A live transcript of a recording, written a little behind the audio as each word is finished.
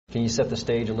Can you set the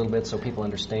stage a little bit so people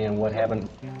understand what happened?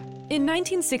 In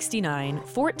 1969,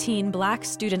 14 black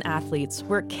student athletes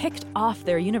were kicked off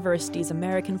their university's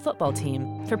American football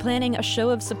team for planning a show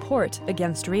of support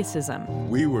against racism.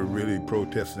 We were really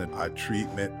protesting our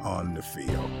treatment on the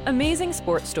field. Amazing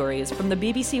Sports Stories from the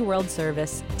BBC World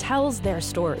Service tells their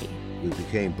story. We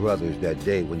became brothers that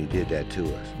day when you did that to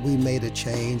us. We made a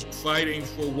change. Fighting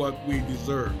for what we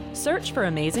deserve. Search for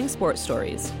Amazing Sports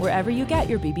Stories wherever you get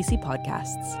your BBC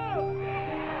podcasts.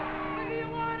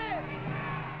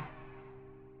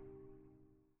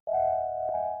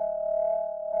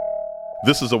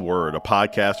 This is A Word, a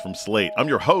podcast from Slate. I'm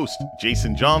your host,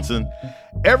 Jason Johnson.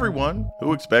 Everyone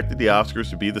who expected the Oscars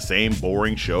to be the same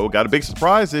boring show got a big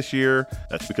surprise this year.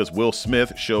 That's because Will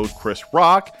Smith showed Chris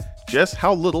Rock just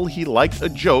how little he liked a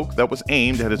joke that was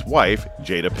aimed at his wife,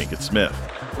 Jada Pinkett Smith.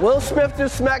 Will Smith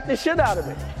just smacked the shit out of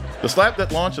me. The slap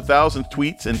that launched 1,000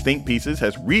 tweets and think pieces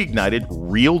has reignited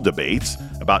real debates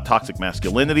about toxic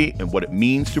masculinity and what it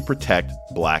means to protect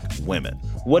black women.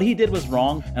 What he did was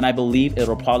wrong, and I believe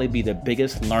it'll probably be the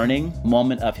biggest learning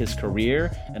moment of his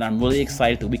career, and I'm really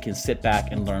excited that we can sit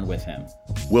back and learn with him.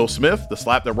 Will Smith, the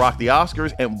slap that rocked the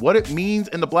Oscars, and what it means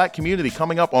in the black community,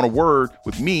 coming up on A Word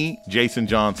with me, Jason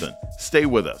Johnson. Stay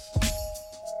with us.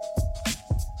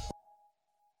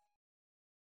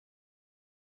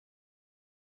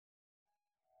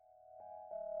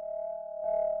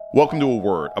 Welcome to A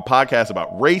Word, a podcast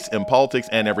about race and politics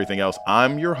and everything else.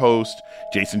 I'm your host,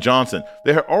 Jason Johnson.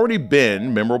 There have already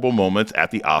been memorable moments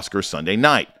at the Oscars Sunday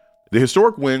night. The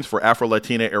historic wins for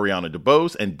Afro-Latina Ariana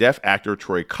DeBose and deaf actor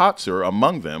Troy Kotsur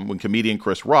among them when comedian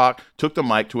Chris Rock took the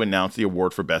mic to announce the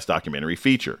award for Best Documentary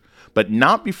Feature. But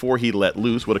not before he let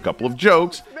loose with a couple of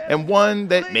jokes, and one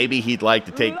that maybe he'd like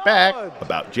to take back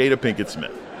about Jada Pinkett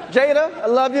Smith. Jada, I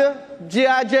love you.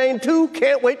 G.I. Jane 2,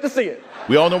 can't wait to see it.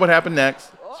 We all know what happened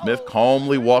next. Smith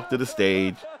calmly walked to the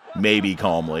stage, maybe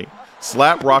calmly,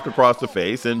 slapped Rock across the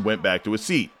face and went back to his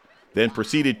seat, then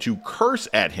proceeded to curse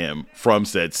at him from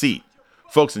said seat.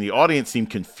 Folks in the audience seemed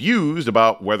confused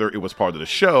about whether it was part of the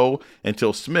show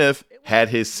until Smith had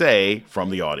his say from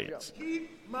the audience.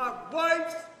 Keep my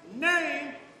wife's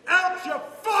name out your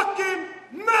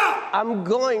fucking mouth! I'm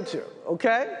going to,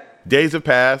 okay? Days have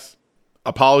passed.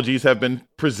 Apologies have been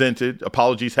presented.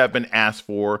 Apologies have been asked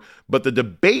for. But the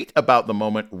debate about the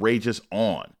moment rages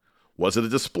on. Was it a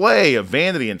display of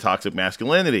vanity and toxic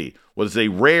masculinity? Was it a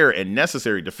rare and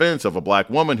necessary defense of a black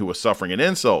woman who was suffering an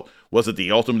insult? Was it the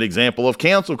ultimate example of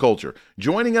cancel culture?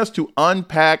 Joining us to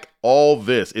unpack all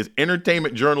this is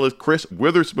entertainment journalist Chris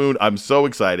Witherspoon. I'm so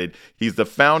excited. He's the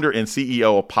founder and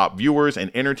CEO of Pop Viewers, an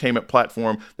entertainment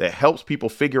platform that helps people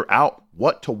figure out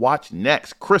what to watch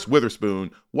next. Chris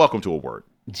Witherspoon, welcome to A Word.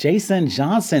 Jason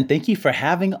Johnson, thank you for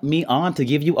having me on to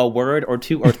give you a word or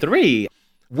two or three.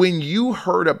 When you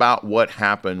heard about what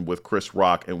happened with Chris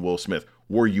Rock and Will Smith,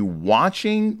 were you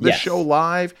watching the show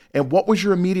live? And what was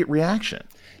your immediate reaction?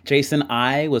 Jason,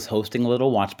 I was hosting a little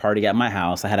watch party at my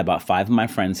house. I had about 5 of my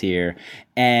friends here,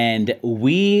 and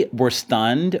we were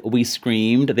stunned. We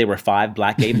screamed. They were 5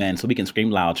 black gay men, so we can scream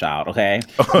loud, child, okay?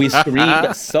 We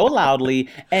screamed so loudly,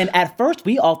 and at first,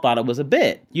 we all thought it was a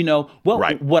bit. You know,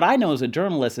 what I know as a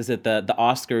journalist is that the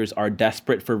Oscars are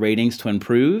desperate for ratings to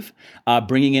improve,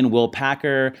 bringing in Will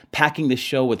Packer, packing the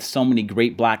show with so many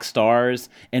great black stars,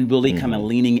 and really kind of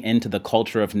leaning into the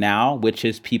culture of now, which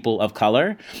is people of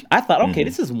color. I thought, okay,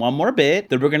 this is one more bit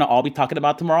that we're going to all be talking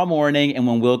about tomorrow morning. And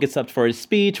when Will gets up for his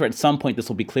speech, or at some point, this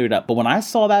will be cleared up. But when I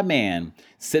saw that man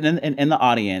sitting in the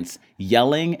audience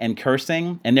yelling and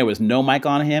cursing, and there was no mic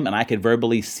on him, and I could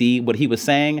verbally see what he was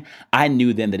saying, I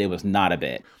knew then that it was not a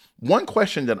bit. One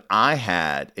question that I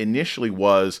had initially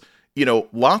was, you know,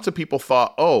 lots of people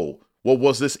thought, oh, well,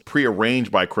 was this prearranged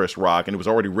by Chris Rock and it was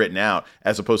already written out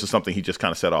as opposed to something he just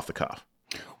kind of said off the cuff?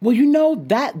 Well, you know,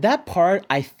 that part,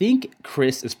 I think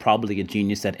Chris is probably a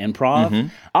genius at improv.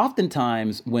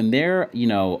 Oftentimes, when they're, you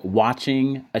know,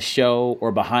 watching a show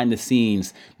or behind the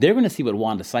scenes, they're going to see what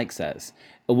Wanda Sykes says.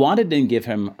 Wanda didn't give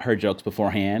him her jokes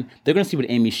beforehand. They're going to see what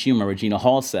Amy Schumer, Regina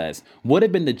Hall says. What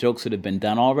have been the jokes that have been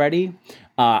done already?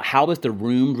 How is the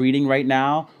room reading right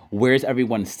now? Where's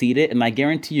everyone seated? And I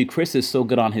guarantee you, Chris is so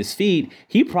good on his feet.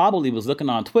 He probably was looking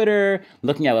on Twitter,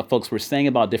 looking at what folks were saying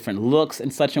about different looks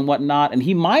and such and whatnot. And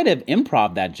he might have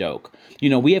improv that joke. You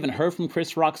know, we haven't heard from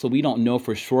Chris Rock, so we don't know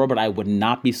for sure. But I would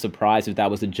not be surprised if that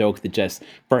was a joke that just,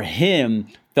 for him,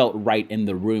 felt right in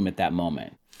the room at that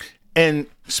moment. And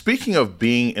speaking of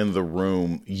being in the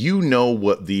room, you know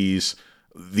what these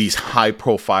high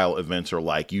profile events are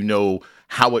like. You know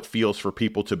how it feels for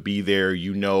people to be there.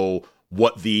 You know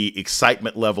what the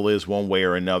excitement level is one way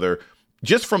or another.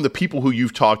 just from the people who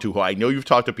you've talked to, who I know you've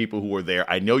talked to people who were there,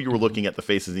 I know you were looking at the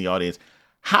faces in the audience.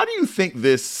 How do you think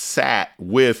this sat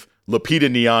with Lupita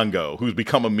Nyong'o, who's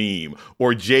become a meme,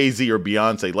 or Jay-Z or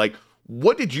Beyonce? Like,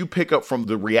 what did you pick up from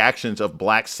the reactions of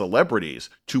black celebrities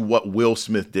to what Will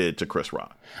Smith did to Chris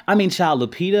Rock? I mean, child,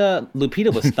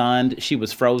 Lupita was stunned. She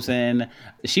was frozen.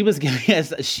 She was giving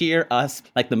us sheer Us,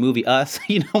 like the movie Us,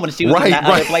 when she was in that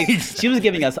other place. She was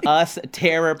giving us Us,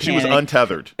 terror, panic. She was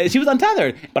untethered. She was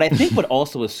untethered. But I think what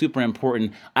also was super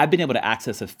important, I've been able to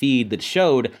access a feed that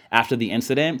showed, after the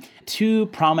incident, 2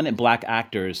 prominent black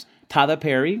actors. Tyler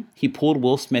Perry, he pulled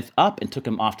Will Smith up and took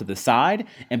him off to the side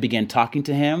and began talking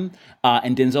to him.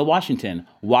 And Denzel Washington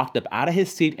walked up out of his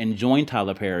seat and joined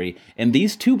Tyler Perry. And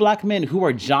these 2 black men who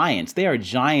are giants, they are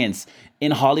giants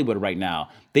in Hollywood right now.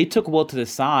 They took Will to the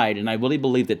side, and I really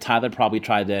believe that Tyler probably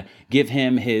tried to give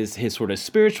him his sort of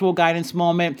spiritual guidance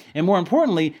moment. And more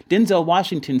importantly, Denzel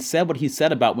Washington said what he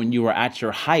said about when you are at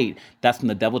your height, that's when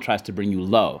the devil tries to bring you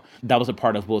low. That was a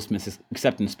part of Will Smith's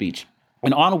acceptance speech.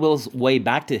 And on Will's way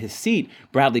back to his seat,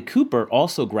 Bradley Cooper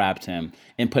also grabbed him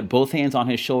and put both hands on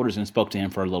his shoulders and spoke to him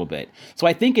for a little bit. So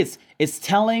I think it's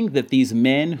telling that these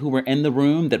men who were in the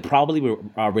room that probably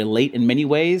relate in many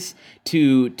ways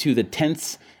to the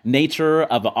tense nature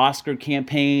of an Oscar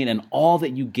campaign and all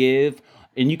that you give,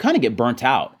 and you kind of get burnt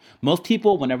out. Most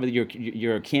people, whenever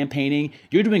you're campaigning,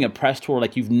 you're doing a press tour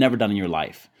like you've never done in your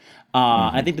life.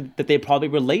 I think that they probably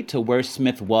relate to where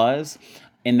Smith was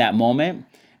in that moment.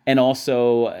 And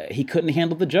also, he couldn't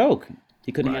handle the joke.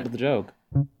 Handle the joke.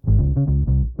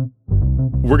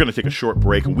 We're going to take a short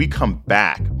break. When we come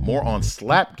back, more on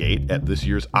Slapgate at this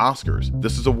year's Oscars.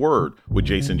 This is A Word with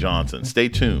Jason Johnson. Stay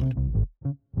tuned.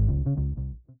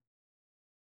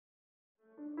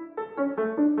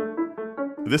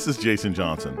 This is Jason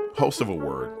Johnson, host of A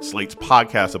Word, Slate's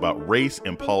podcast about race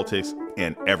and politics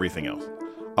and everything else.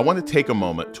 I want to take a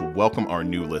moment to welcome our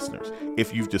new listeners.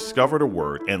 If you've discovered A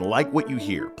Word and like what you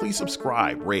hear, please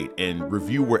subscribe, rate, and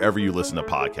review wherever you listen to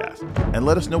podcasts. And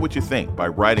let us know what you think by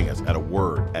writing us at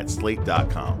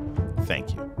aword@slate.com.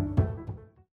 Thank you.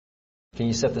 Can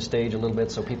you set the stage a little bit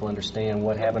so people understand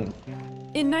what happened?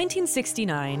 In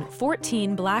 1969,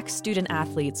 14 black student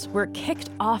athletes were kicked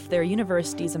off their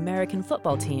university's American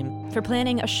football team for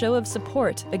planning a show of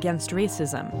support against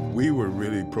racism. We were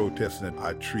really protesting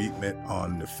our treatment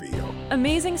on the field.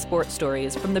 Amazing Sports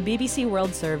Stories from the BBC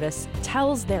World Service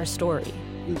tells their story.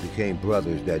 We became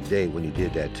brothers that day when you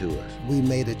did that to us. We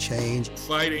made a change.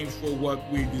 Fighting for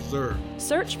what we deserve.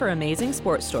 Search for Amazing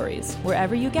Sports Stories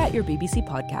wherever you get your BBC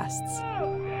podcasts.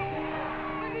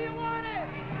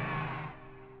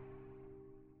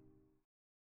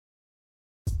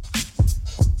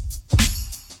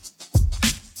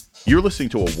 You're listening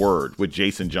to A Word with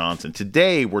Jason Johnson.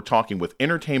 Today, we're talking with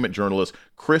entertainment journalist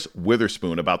Chris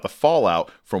Witherspoon about the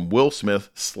fallout from Will Smith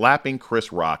slapping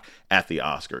Chris Rock at the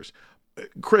Oscars.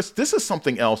 Chris, this is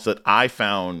something else that I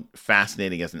found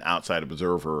fascinating as an outside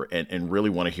observer and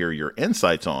really want to hear your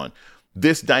insights on.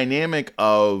 This dynamic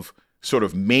of sort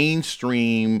of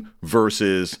mainstream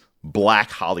versus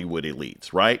black Hollywood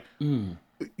elites, right?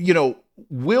 You know,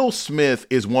 Will Smith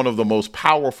is one of the most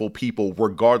powerful people,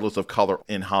 regardless of color,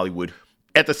 in Hollywood.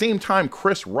 At the same time,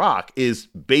 Chris Rock is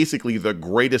basically the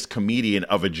greatest comedian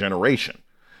of a generation.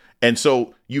 And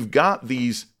so you've got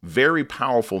these very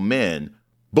powerful men,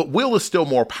 but Will is still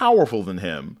more powerful than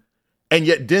him. And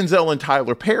yet Denzel and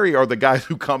Tyler Perry are the guys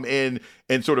who come in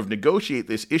and sort of negotiate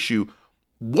this issue.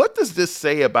 What does this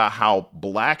say about how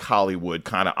black Hollywood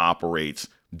kind of operates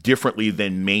differently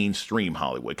than mainstream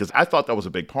Hollywood? Because I thought that was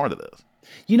a big part of this.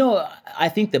 You know, I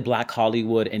think that black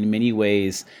Hollywood, in many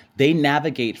ways, they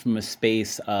navigate from a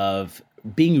space of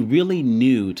being really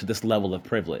new to this level of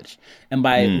privilege. And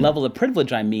by level of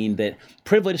privilege, I mean that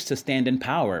privilege to stand in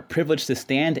power, privilege to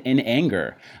stand in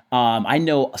anger. I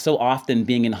know so often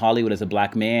being in Hollywood as a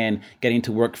black man, getting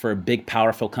to work for big,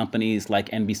 powerful companies like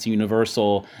NBC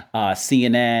Universal,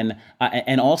 CNN,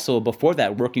 and also before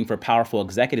that, working for powerful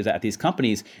executives at these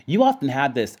companies, you often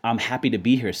have this I'm happy to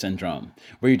be here syndrome,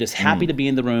 where you're just happy to be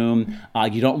in the room.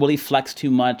 You don't really flex too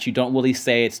much. You don't really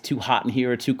say it's too hot in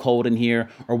here or too cold in here,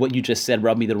 or what you just said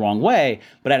rubbed me the wrong way.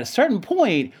 But at a certain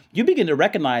point, you begin to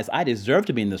recognize I deserve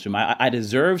to be in this room. I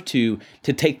deserve to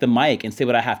take the mic and say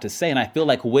what I have to say. And I feel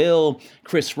like Will,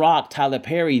 Chris Rock, Tyler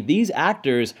Perry, these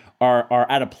actors are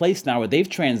at a place now where they've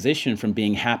transitioned from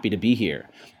being happy to be here.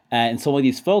 And some of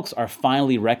these folks are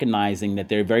finally recognizing that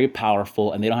they're very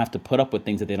powerful and they don't have to put up with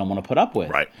things that they don't want to put up with.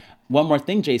 Right. one more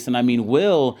thing, Jason. I mean,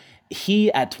 Will,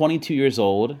 he, at 22 years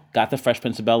old, got the Fresh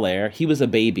Prince of Bel-Air. He was a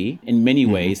baby in many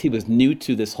ways. He was new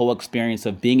to this whole experience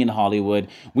of being in Hollywood.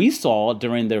 We saw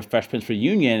during the Fresh Prince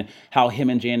reunion how him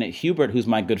and Janet Hubert, who's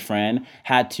my good friend,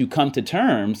 had to come to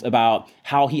terms about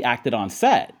how he acted on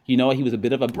set. You know, he was a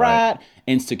bit of a brat,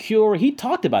 insecure. He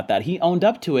talked about that. He owned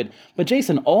up to it. But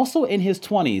Jason, also in his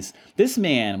 20s, this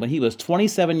man, when he was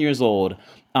 27 years old,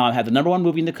 had the #1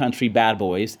 movie in the country, Bad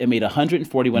Boys. It made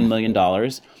 $141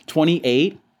 million.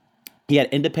 28, he had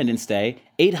Independence Day,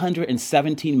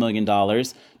 $817 million.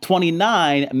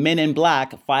 29, Men in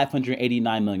Black,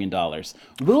 $589 million.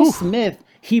 Will Smith,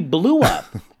 he blew up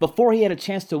before he had a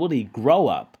chance to really grow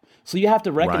up. So you have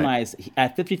to recognize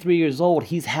at 53 years old,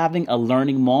 he's having a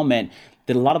learning moment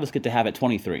that a lot of us get to have at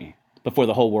 23 before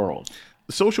the whole world.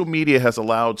 Social media has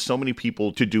allowed so many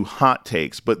people to do hot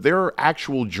takes, but there are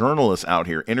actual journalists out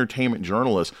here, entertainment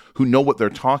journalists, who know what they're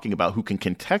talking about, who can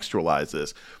contextualize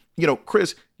this. You know,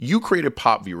 Chris, you created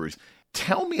Pop Viewers.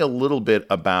 Tell me a little bit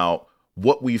about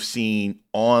what we've seen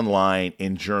online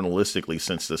and journalistically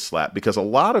since this slap, because a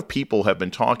lot of people have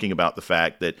been talking about the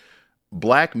fact that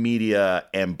Black media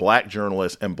and Black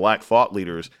journalists and Black thought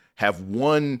leaders have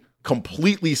one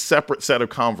completely separate set of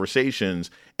conversations.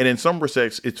 And in some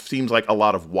respects, it seems like a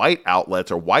lot of white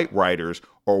outlets or white writers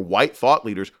or white thought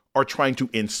leaders are trying to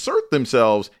insert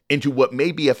themselves into what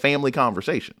may be a family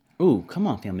conversation. Ooh, come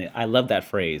on, family. I love that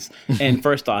phrase. And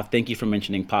first off, thank you for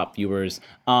mentioning Pop Viewers.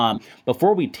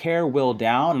 Before we tear Will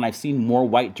down, and I've seen more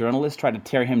white journalists try to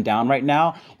tear him down right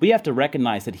now, we have to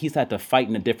recognize that he's had to fight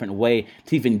in a different way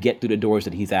to even get through the doors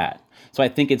that he's at. So I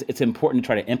think it's important to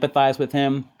try to empathize with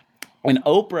him. When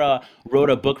Oprah wrote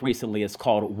a book recently, it's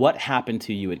called What Happened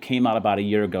to You. It came out about a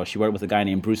year ago. She wrote it with a guy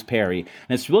named Bruce Perry.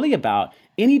 And it's really about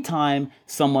anytime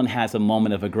someone has a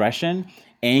moment of aggression,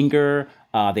 anger,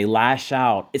 they lash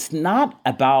out. It's not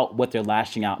about what they're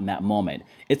lashing out in that moment.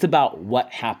 It's about what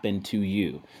happened to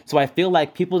you. So I feel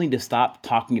like people need to stop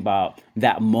talking about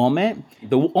that moment.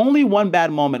 The only one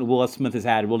bad moment Will Smith has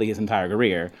had really his entire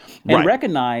career. And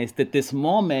recognize that this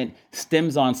moment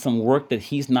stems on some work that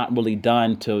he's not really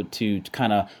done to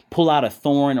kind of pull out a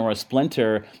thorn or a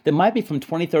splinter that might be from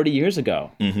 20, 30 years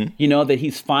ago. You know, that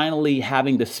he's finally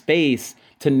having the space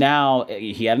to now,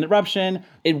 he had an eruption.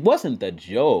 It wasn't the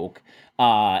joke.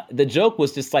 The joke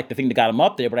was just like the thing that got him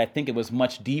up there, but I think it was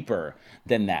much deeper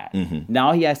than that.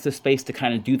 Now he has the space to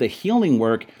kind of do the healing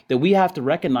work that we have to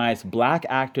recognize Black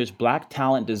actors, Black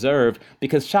talent deserve,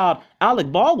 because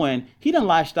Alec Baldwin, he done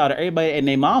lashed out at everybody and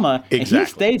their mama, and he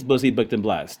stays busy, booked, and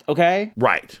blessed, okay?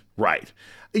 Right.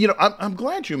 You know, I'm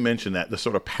glad you mentioned that, the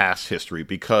sort of past history,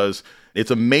 because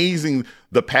it's amazing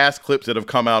the past clips that have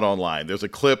come out online. There's a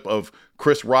clip of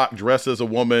Chris Rock dressed as a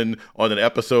woman on an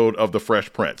episode of The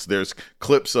Fresh Prince. There's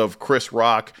clips of Chris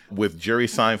Rock with Jerry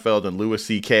Seinfeld and Louis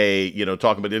C.K., you know,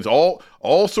 talking about, there's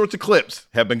all sorts of clips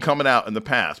have been coming out in the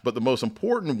past. But the most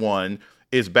important one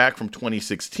is back from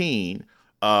 2016,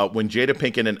 when Jada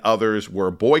Pinkett and others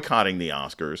were boycotting the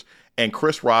Oscars, and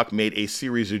Chris Rock made a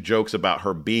series of jokes about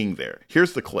her being there.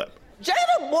 Here's the clip.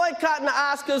 Jada boycotting the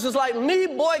Oscars is like me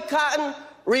boycotting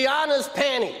Rihanna's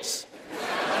panties.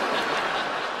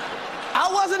 I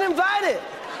wasn't invited.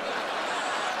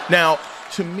 Now,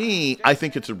 to me, I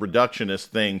think it's a reductionist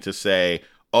thing to say,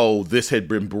 oh, this had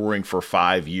been brewing for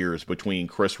 5 years between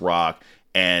Chris Rock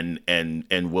and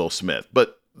Will Smith.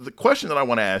 But the question that I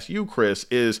want to ask you, Chris,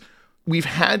 is we've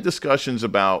had discussions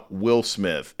about Will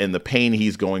Smith and the pain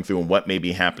he's going through and what may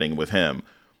be happening with him.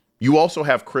 You also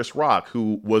have Chris Rock,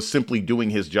 who was simply doing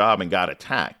his job and got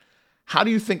attacked. How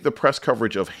do you think the press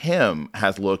coverage of him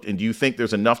has looked? And do you think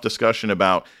there's enough discussion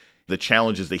about the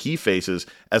challenges that he faces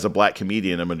as a Black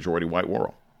comedian in a majority white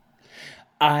world?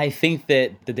 I think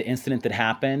that the incident that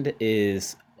happened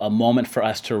is a moment for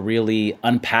us to really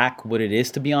unpack what it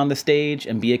is to be on the stage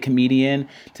and be a comedian,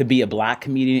 to be a Black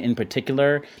comedian in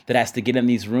particular, that has to get in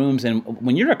these rooms. And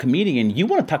when you're a comedian, you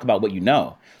want to talk about what you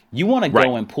know. You want to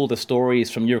go and pull the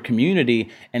stories from your community.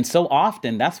 And so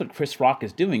often that's what Chris Rock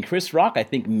is doing. Chris Rock, I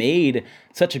think, made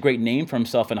such a great name for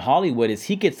himself in Hollywood is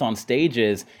he gets on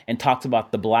stages and talks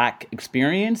about the Black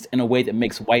experience in a way that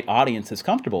makes white audiences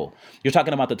comfortable. You're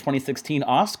talking about the 2016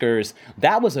 Oscars.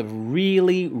 That was a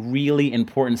really, really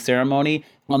important ceremony.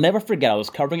 I'll never forget, I was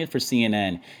covering it for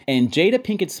CNN, and Jada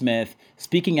Pinkett Smith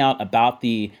speaking out about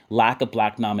the lack of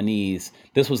black nominees.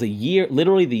 This was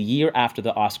literally the year after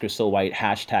the Oscars So White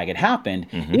hashtag had happened.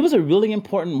 Mm-hmm. It was a really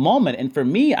important moment. And for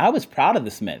me, I was proud of the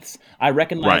Smiths. I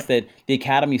recognized that the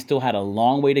Academy still had a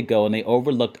long way to go, and they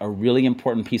overlooked a really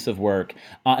important piece of work.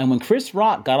 And when Chris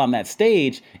Rock got on that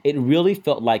stage, it really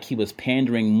felt like he was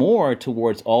pandering more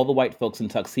towards all the white folks in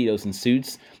tuxedos and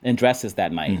suits and dresses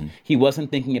that night. Mm-hmm. He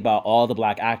wasn't thinking about all the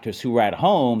black actors who were at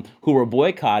home, who were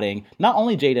boycotting not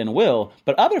only Jada and Will,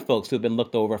 but other folks who have been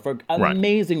looked over for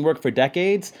amazing work for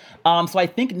decades. So I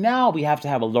think now we have to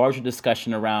have a larger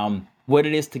discussion around what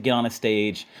it is to get on a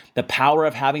stage, the power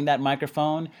of having that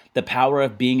microphone, the power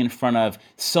of being in front of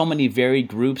so many varied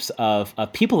groups of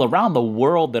people around the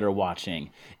world that are watching,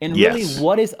 and really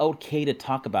what is okay to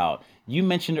talk about. You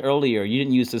mentioned earlier, you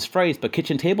didn't use this phrase, but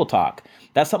kitchen table talk.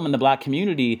 That's something in the black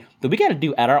community that we got to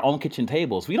do at our own kitchen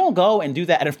tables. We don't go and do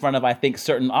that in front of, I think,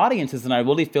 certain audiences. And I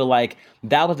really feel like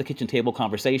that was a kitchen table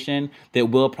conversation that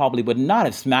Will probably would not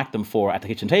have smacked them for at the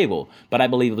kitchen table. But I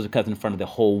believe it was because in front of the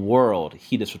whole world,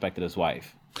 he disrespected his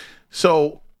wife.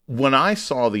 So when I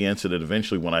saw the incident,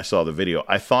 eventually when I saw the video,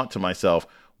 I thought to myself,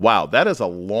 wow, that is a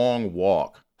long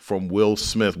walk from Will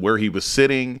Smith where he was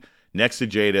sitting next to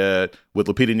Jada with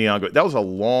Lupita Nyong'o. That was a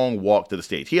long walk to the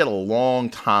stage. He had a long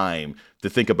time to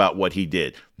think about what he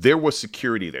did. There was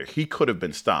security there. He could have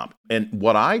been stopped. And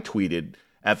what I tweeted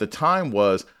at the time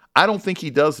was, I don't think he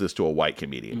does this to a white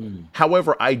comedian.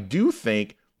 However, I do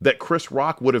think that Chris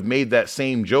Rock would have made that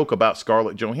same joke about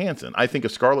Scarlett Johansson. I think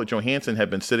if Scarlett Johansson had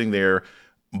been sitting there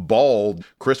bald,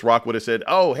 Chris Rock would have said,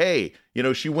 oh, hey,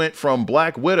 she went from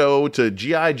Black Widow to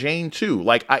G.I. Jane 2.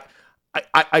 Like,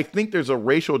 I think there's a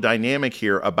racial dynamic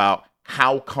here about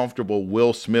how comfortable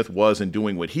Will Smith was in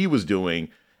doing what he was doing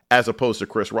as opposed to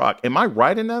Chris Rock. Am I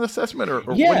right in that assessment, or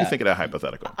what do you think of that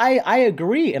hypothetical? I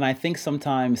agree, and I think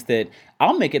sometimes that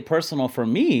I'll make it personal for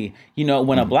me.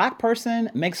 When a black person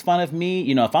makes fun of me,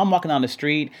 if I'm walking down the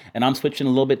street and I'm switching a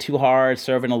little bit too hard,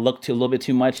 serving a look a little bit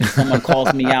too much, and someone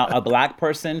calls me out, a black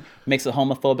person makes a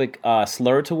homophobic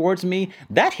slur towards me,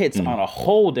 that hits on a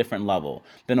whole different level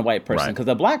than a white person. Because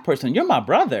a black person, you're my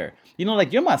brother.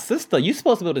 You're my sister. You're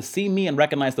supposed to be able to see me and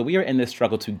recognize that we are in this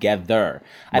struggle together.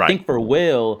 I think for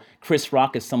Will, Chris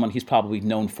Rock is someone he's probably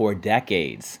known for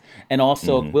decades. And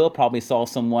also, Will probably saw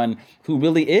someone who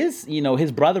really is,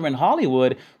 his brother in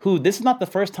Hollywood, who this is not the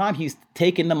first time he's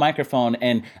taken the microphone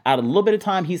and out of a little bit of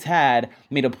time he's had,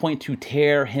 made a point to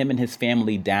tear him and his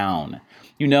family down.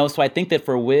 So I think that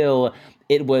for Will,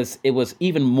 it was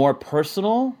even more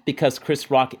personal because Chris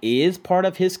Rock is part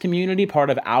of his community, part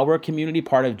of our community,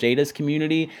 part of Jada's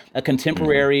community, a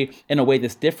contemporary in a way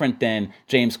that's different than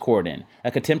James Corden,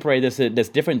 a contemporary that's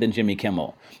different than Jimmy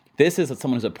Kimmel. This is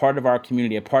someone who's a part of our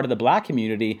community, a part of the black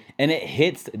community, and it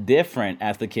hits different,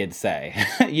 as the kids say.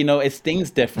 It stings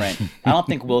different. I don't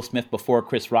think Will Smith, before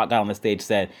Chris Rock got on the stage,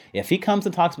 said, if he comes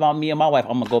and talks about me and my wife,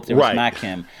 I'm going to go up there and smack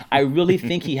him. I really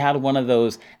think he had one of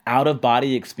those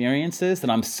out-of-body experiences,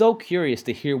 and I'm so curious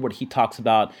to hear what he talks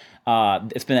about.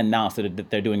 It's been announced that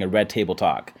they're doing a Red Table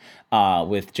Talk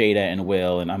with Jada and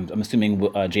Will, and I'm assuming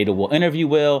Jada will interview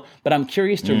Will, but I'm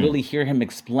curious to really hear him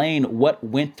explain what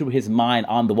went through his mind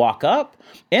on the walk up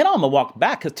and on the walk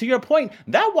back, because to your point,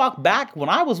 that walk back, when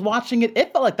I was watching it,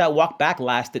 it felt like that walk back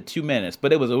lasted 2 minutes,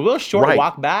 but it was a real short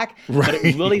walk back, but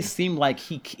it really seemed like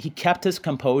he kept his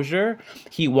composure.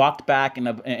 He walked back in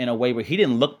a way where he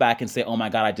didn't look back and say, oh my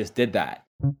God, I just did that.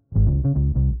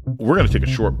 We're going to take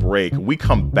a short break. When we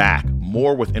come back,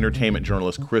 more with entertainment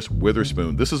journalist Chris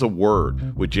Witherspoon. This is A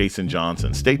Word with Jason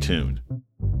Johnson. Stay tuned.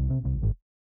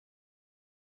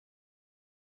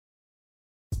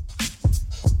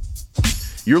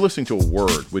 You're listening to A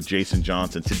Word with Jason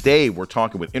Johnson. Today, we're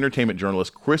talking with entertainment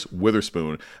journalist Chris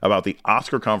Witherspoon about the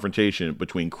Oscar confrontation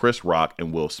between Chris Rock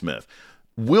and Will Smith.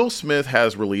 Will Smith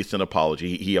has released an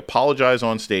apology. He apologized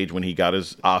on stage when he got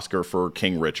his Oscar for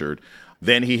King Richard.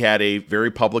 Then he had a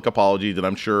very public apology that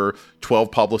I'm sure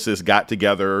 12 publicists got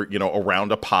together,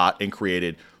 around a pot and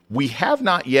created. We have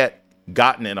not yet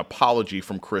gotten an apology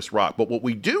from Chris Rock. But what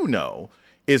we do know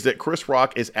is that Chris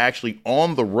Rock is actually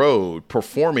on the road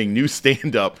performing new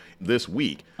stand-up this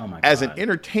week. Oh my God. As an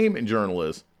entertainment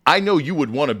journalist, I know you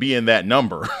would want to be in that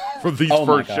number for these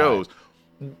first shows.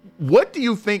 What do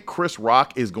you think Chris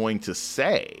Rock is going to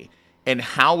say? And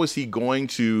how is he going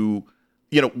to...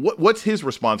 what's his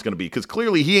response going to be? Because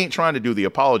clearly he ain't trying to do the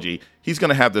apology. He's going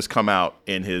to have this come out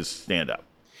in his stand-up.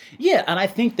 Yeah, and I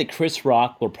think that Chris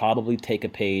Rock will probably take a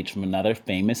page from another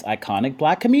famous, iconic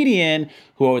black comedian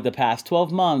who over the past 12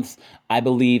 months, I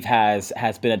believe has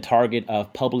been a target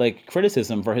of public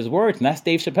criticism for his words, and that's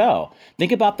Dave Chappelle.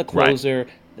 Think about the closer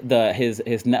his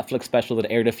Netflix special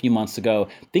that aired a few months ago,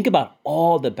 think about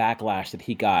all the backlash that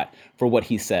he got for what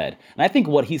he said. And I think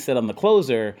what he said on The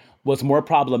Closer was more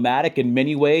problematic in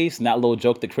many ways than that little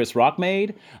joke that Chris Rock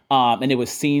made. And it was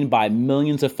seen by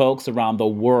millions of folks around the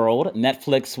world.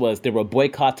 There were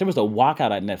boycotts. There was a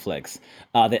walkout at Netflix.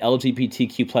 The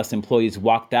LGBTQ plus employees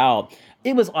walked out.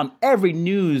 It was on every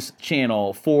news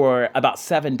channel for about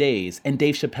 7 days, and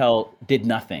Dave Chappelle did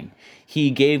nothing. He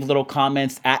gave little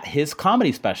comments at his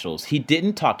comedy specials. He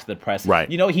didn't talk to the press. Right.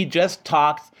 He just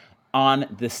talked on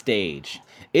the stage.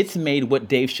 It's made what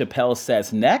Dave Chappelle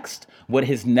says next, what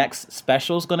his next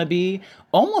special is going to be,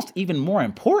 almost even more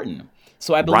important.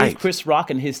 So I believe Chris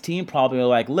Rock and his team probably are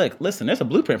like, look, listen, there's a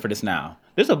blueprint for this now.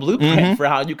 There's a blueprint for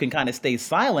how you can kind of stay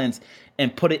silent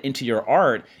and put it into your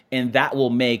art, and that will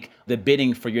make the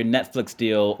bidding for your Netflix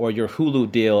deal or your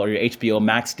Hulu deal or your HBO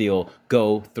Max deal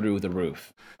go through the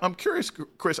roof. I'm curious,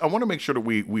 Chris, I want to make sure that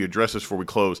we address this before we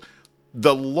close.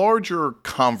 The larger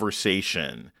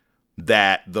conversation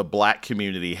that the Black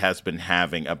community has been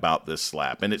having about this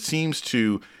slap, and it seems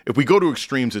to, if we go to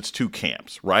extremes, it's two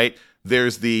camps, right?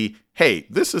 There's the, hey,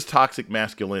 this is toxic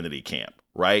masculinity camp,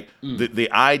 right? The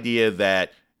idea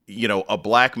that, a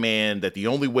Black man, that the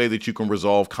only way that you can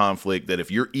resolve conflict, that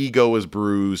if your ego is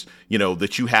bruised,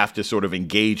 that you have to sort of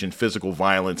engage in physical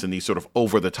violence in these sort of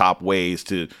over-the-top ways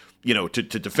to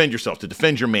defend yourself, to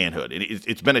defend your manhood.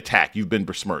 It's been attacked. You've been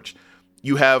besmirched.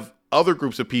 You have other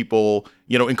groups of people,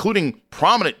 including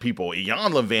prominent people,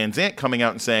 Iyanla Vanzant coming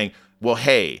out and saying, well,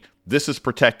 hey, this is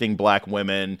protecting Black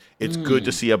women. It's good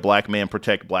to see a Black man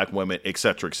protect Black women, et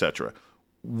cetera, et cetera.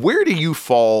 Where do you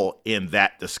fall in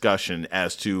that discussion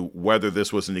as to whether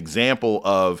this was an example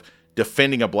of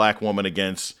defending a Black woman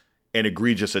against an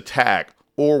egregious attack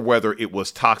or whether it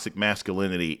was toxic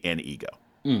masculinity and ego?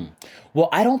 Well,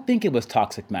 I don't think it was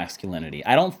toxic masculinity.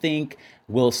 I don't think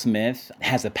Will Smith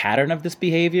has a pattern of this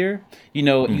behavior. You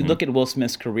look at Will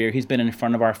Smith's career, he's been in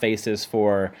front of our faces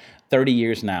for 30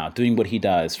 years now, doing what he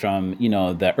does, from,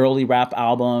 the early rap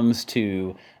albums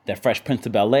to the Fresh Prince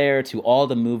of Bel-Air to all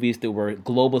the movies that were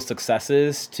global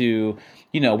successes to,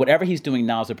 whatever he's doing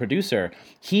now as a producer.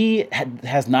 He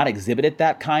has not exhibited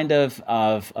that kind of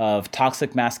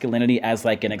toxic masculinity as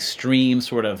like an extreme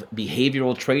sort of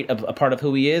behavioral trait of a part of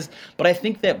who he is. But I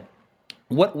think that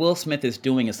what Will Smith is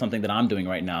doing is something that I'm doing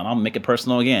right now. And I'll make it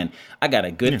personal again. I got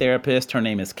a good therapist. Her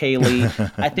name is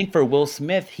Kaylee. I think for Will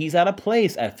Smith, he's at a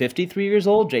place at 53 years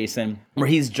old, Jason, where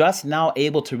he's just now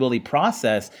able to really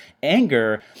process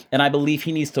anger. And I believe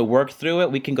he needs to work through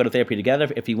it. We can go to therapy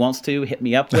together if he wants to. Hit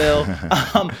me up, Will.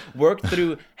 Work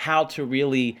through how to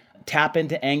really tap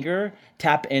into anger,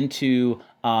 tap into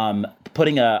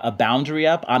putting a boundary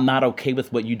up. I'm not okay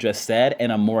with what you just said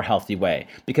in a more healthy way.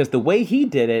 Because the way he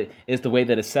did it is the way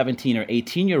that a 17 or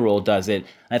 18-year-old does it.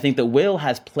 And I think that Will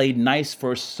has played nice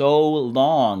for so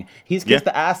long. He's kissed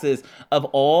the asses of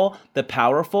all the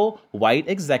powerful white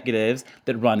executives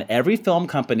that run every film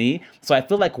company. So I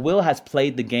feel like Will has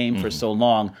played the game for so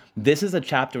long. This is a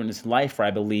chapter in his life where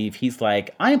I believe he's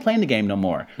like, I ain't playing the game no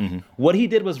more. What he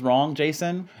did was wrong,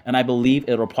 Jason, and I believe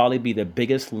it'll probably be the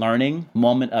biggest learning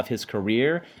moment of his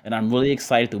career, and I'm really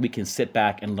excited that we can sit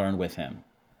back and learn with him.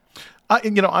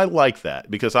 I like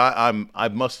that because I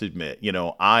must admit,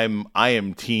 I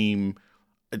am team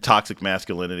toxic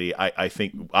masculinity. I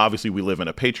think obviously we live in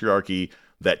a patriarchy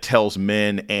that tells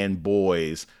men and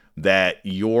boys that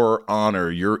your honor,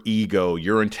 your ego,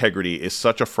 your integrity is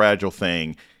such a fragile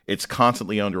thing. It's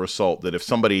constantly under assault that if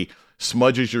somebody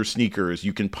smudges your sneakers,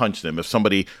 you can punch them. If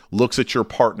somebody looks at your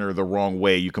partner the wrong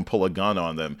way, you can pull a gun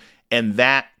on them. And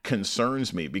that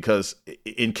concerns me because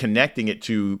in connecting it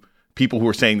to people who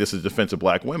are saying this is defense of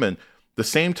Black women, the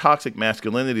same toxic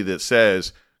masculinity that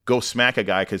says, go smack a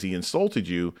guy because he insulted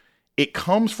you, it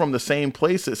comes from the same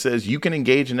place that says you can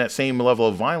engage in that same level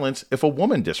of violence if a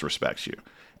woman disrespects you.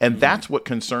 And that's what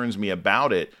concerns me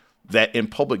about it, that in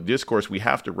public discourse, we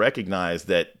have to recognize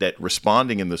that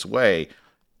responding in this way,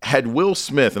 had Will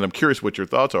Smith, and I'm curious what your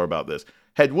thoughts are about this,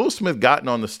 had Will Smith gotten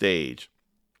on the stage,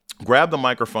 grabbed the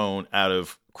microphone out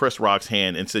of Chris Rock's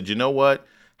hand and said, you know what?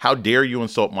 How dare you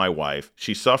insult my wife?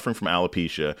 She's suffering from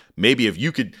alopecia. Maybe if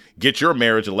you could get your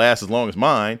marriage to last as long as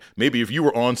mine, maybe if you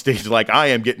were on stage like I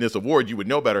am getting this award, you would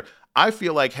know better. I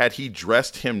feel like had he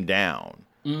dressed him down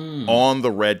on the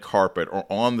red carpet or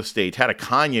on the stage, had a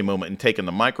Kanye moment and taken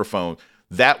the microphone,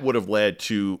 that would have led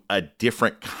to a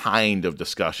different kind of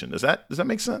discussion. Does that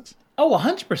make sense? Oh,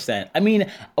 100%. I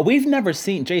mean, we've never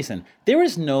seen, Jason, there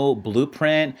is no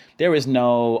blueprint. There is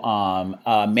no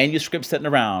manuscript sitting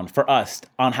around for us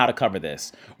on how to cover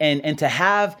this. And to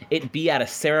have it be at a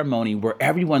ceremony where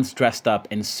everyone's dressed up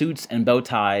in suits and bow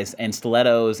ties and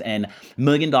stilettos and $1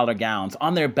 million gowns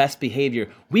on their best behavior,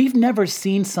 we've never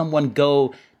seen someone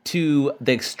go to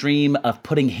the extreme of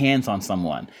putting hands on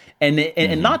someone.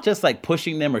 And not just like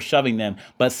pushing them or shoving them,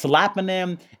 but slapping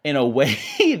them in a way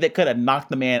that could have knocked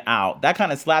the man out. That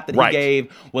kind of slap that he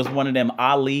gave was one of them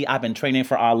Ali, I've been training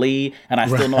for Ali, and I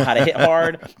still know how to hit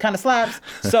hard kind of slaps.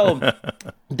 So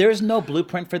there's no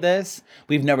blueprint for this.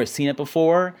 We've never seen it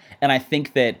before. And I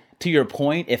think that, to your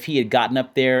point, if he had gotten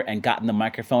up there and gotten the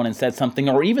microphone and said something,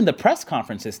 or even the press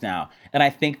conferences now, and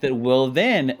I think that Will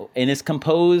then, in his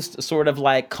composed, sort of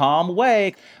like calm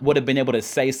way, would have been able to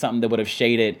say something that would have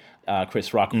shaded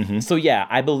Chris Rock. So yeah,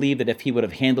 I believe that if he would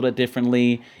have handled it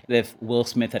differently, if Will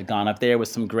Smith had gone up there with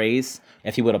some grace,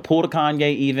 if he would have pulled a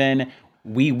Kanye even,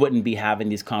 we wouldn't be having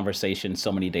these conversations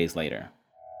so many days later.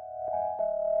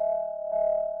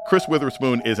 Chris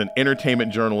Witherspoon is an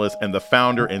entertainment journalist and the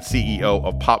founder and CEO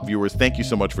of Pop Viewers. Thank you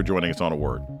so much for joining us on A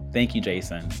Word. Thank you,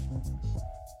 Jason.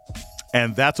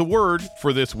 And that's A Word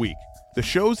for this week. The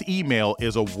show's email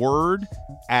is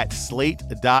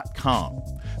aword@slate.com.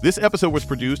 This episode was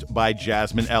produced by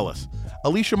Jasmine Ellis.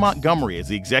 Alicia Montgomery is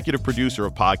the executive producer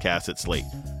of podcasts at Slate.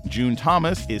 June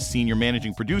Thomas is senior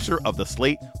managing producer of the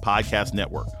Slate Podcast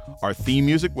Network. Our theme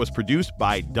music was produced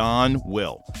by Don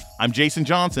Will. I'm Jason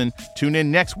Johnson. Tune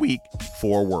in next week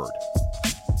for A Word.